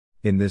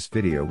In this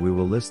video we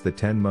will list the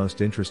 10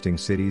 most interesting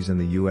cities in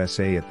the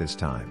USA at this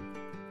time.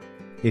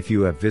 If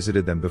you have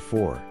visited them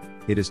before,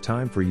 it is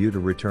time for you to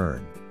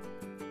return.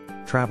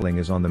 Traveling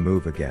is on the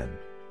move again.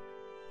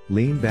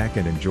 Lean back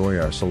and enjoy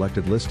our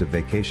selected list of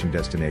vacation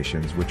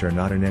destinations which are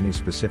not in any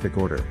specific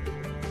order.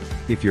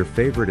 If your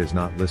favorite is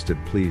not listed,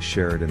 please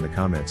share it in the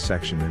comments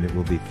section and it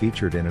will be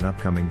featured in an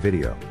upcoming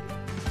video.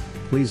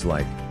 Please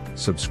like,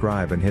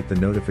 subscribe and hit the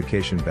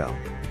notification bell.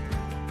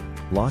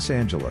 Los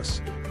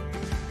Angeles.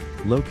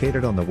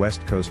 Located on the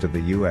west coast of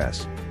the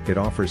US, it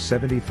offers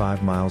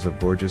 75 miles of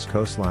gorgeous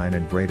coastline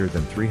and greater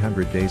than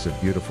 300 days of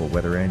beautiful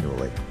weather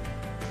annually.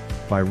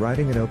 By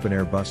riding an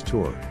open-air bus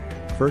tour,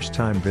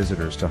 first-time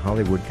visitors to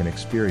Hollywood can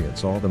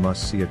experience all the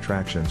must-see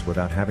attractions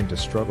without having to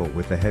struggle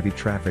with the heavy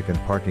traffic and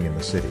parking in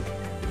the city.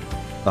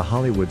 The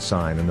Hollywood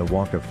sign and the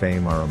Walk of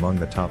Fame are among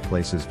the top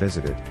places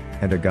visited,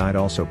 and a guide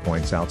also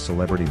points out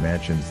celebrity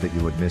mansions that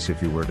you would miss if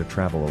you were to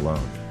travel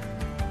alone.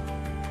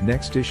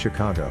 Next is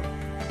Chicago.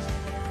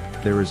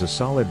 There is a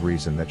solid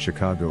reason that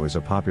Chicago is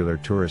a popular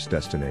tourist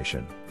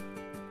destination.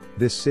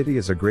 This city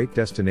is a great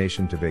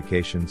destination to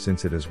vacation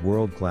since it has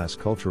world-class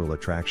cultural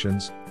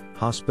attractions,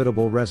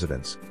 hospitable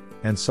residents,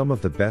 and some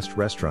of the best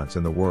restaurants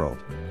in the world.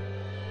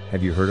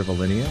 Have you heard of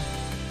Alinea?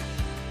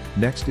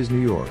 Next is New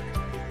York.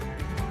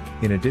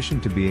 In addition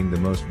to being the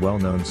most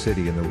well-known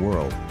city in the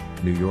world,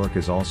 New York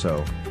is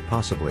also,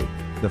 possibly,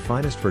 the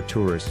finest for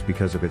tourists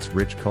because of its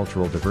rich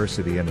cultural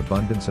diversity and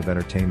abundance of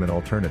entertainment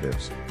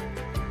alternatives.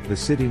 The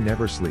city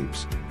never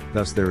sleeps,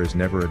 thus there is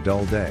never a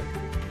dull day.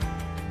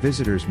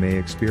 Visitors may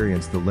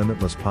experience the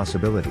limitless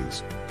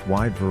possibilities,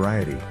 wide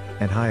variety,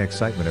 and high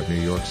excitement of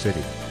New York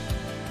City.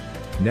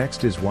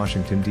 Next is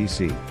Washington,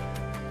 D.C.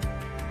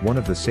 One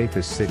of the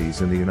safest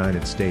cities in the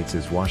United States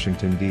is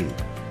Washington,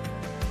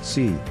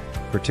 D.C.,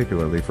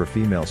 particularly for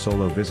female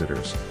solo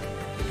visitors.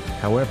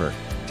 However,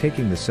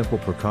 taking the simple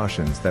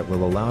precautions that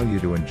will allow you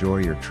to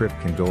enjoy your trip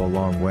can go a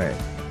long way.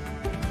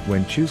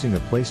 When choosing a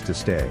place to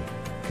stay,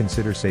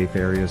 consider safe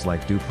areas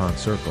like DuPont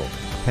Circle,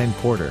 Penn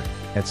Quarter,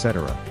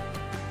 etc.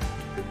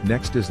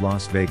 Next is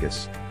Las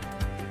Vegas.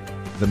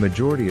 The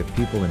majority of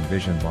people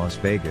envision Las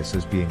Vegas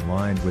as being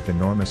lined with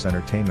enormous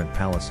entertainment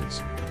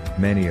palaces,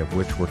 many of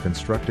which were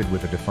constructed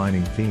with a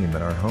defining theme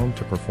and are home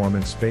to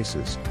performance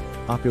spaces,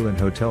 opulent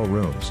hotel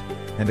rooms,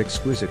 and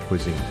exquisite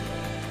cuisine.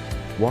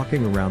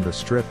 Walking around the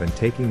Strip and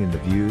taking in the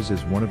views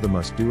is one of the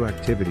must-do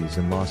activities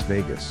in Las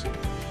Vegas.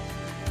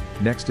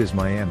 Next is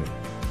Miami.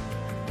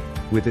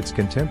 With its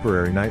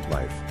contemporary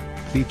nightlife,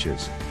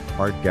 beaches,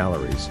 art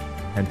galleries,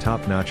 and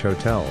top-notch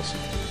hotels,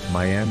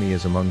 Miami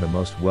is among the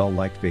most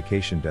well-liked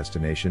vacation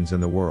destinations in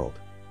the world.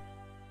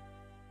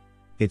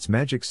 Its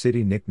Magic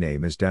City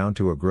nickname is down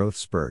to a growth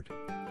spurt.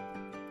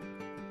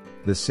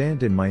 The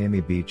sand in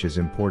Miami Beach is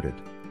imported.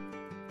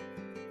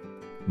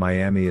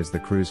 Miami is the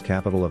cruise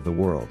capital of the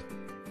world.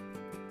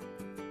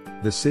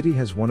 The city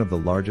has one of the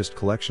largest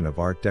collection of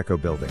Art Deco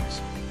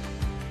buildings.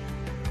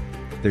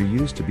 There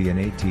used to be an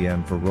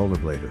ATM for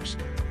rollerbladers.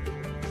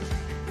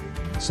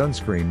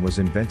 Sunscreen was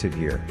invented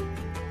here.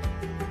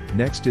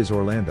 Next is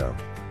Orlando.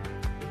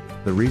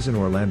 The reason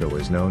Orlando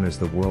is known as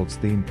the world's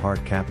theme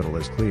park capital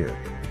is clear.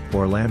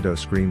 Orlando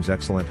screams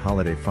excellent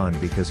holiday fun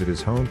because it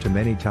is home to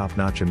many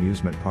top-notch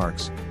amusement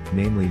parks,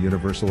 namely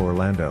Universal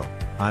Orlando,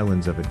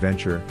 Islands of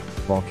Adventure,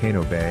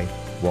 Volcano Bay,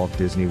 Walt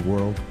Disney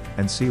World,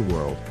 and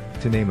SeaWorld,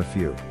 to name a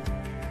few.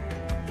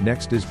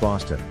 Next is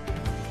Boston.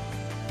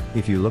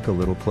 If you look a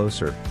little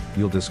closer,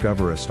 you'll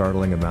discover a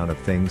startling amount of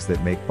things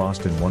that make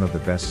Boston one of the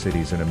best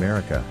cities in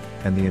America,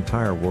 and the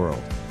entire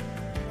world.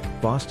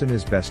 Boston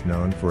is best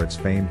known for its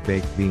famed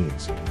baked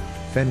beans,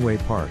 Fenway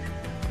Park,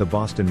 the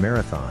Boston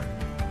Marathon,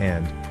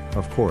 and,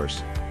 of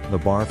course, the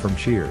bar from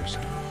Cheers.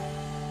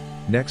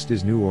 Next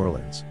is New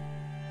Orleans.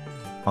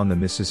 On the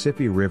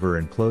Mississippi River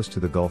and close to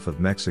the Gulf of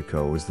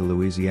Mexico is the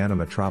Louisiana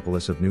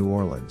metropolis of New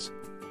Orleans.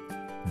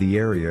 The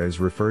area is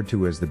referred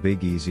to as the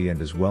Big Easy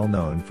and is well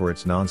known for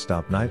its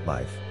non-stop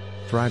nightlife,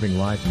 thriving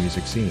live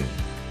music scene,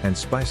 and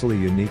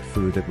spicily unique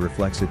food that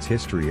reflects its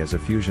history as a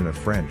fusion of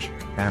French,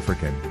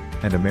 African,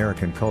 and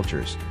American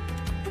cultures.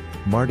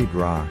 Mardi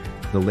Gras,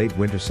 the late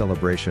winter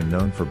celebration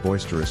known for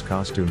boisterous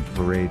costumed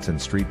parades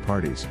and street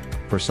parties,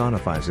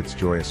 personifies its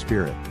joyous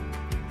spirit.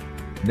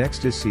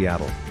 Next is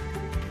Seattle.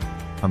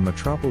 A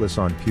metropolis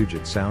on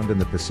Puget Sound in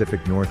the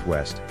Pacific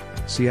Northwest,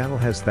 Seattle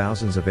has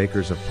thousands of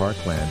acres of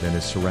parkland and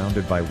is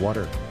surrounded by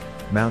water,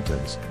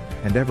 mountains,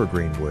 and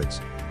evergreen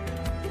woods.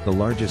 The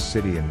largest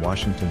city in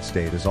Washington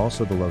state is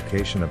also the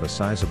location of a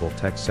sizable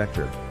tech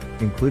sector,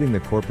 including the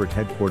corporate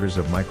headquarters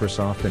of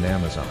Microsoft and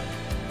Amazon.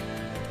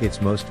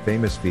 Its most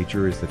famous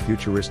feature is the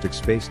futuristic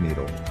Space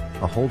Needle,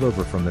 a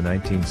holdover from the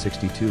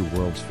 1962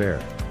 World's Fair.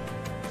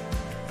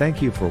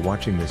 Thank you for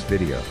watching this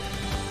video.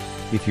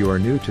 If you are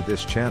new to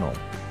this channel,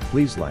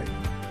 please like,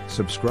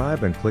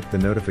 subscribe and click the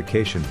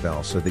notification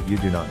bell so that you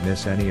do not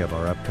miss any of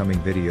our upcoming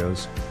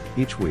videos,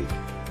 each week,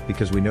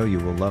 because we know you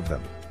will love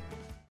them.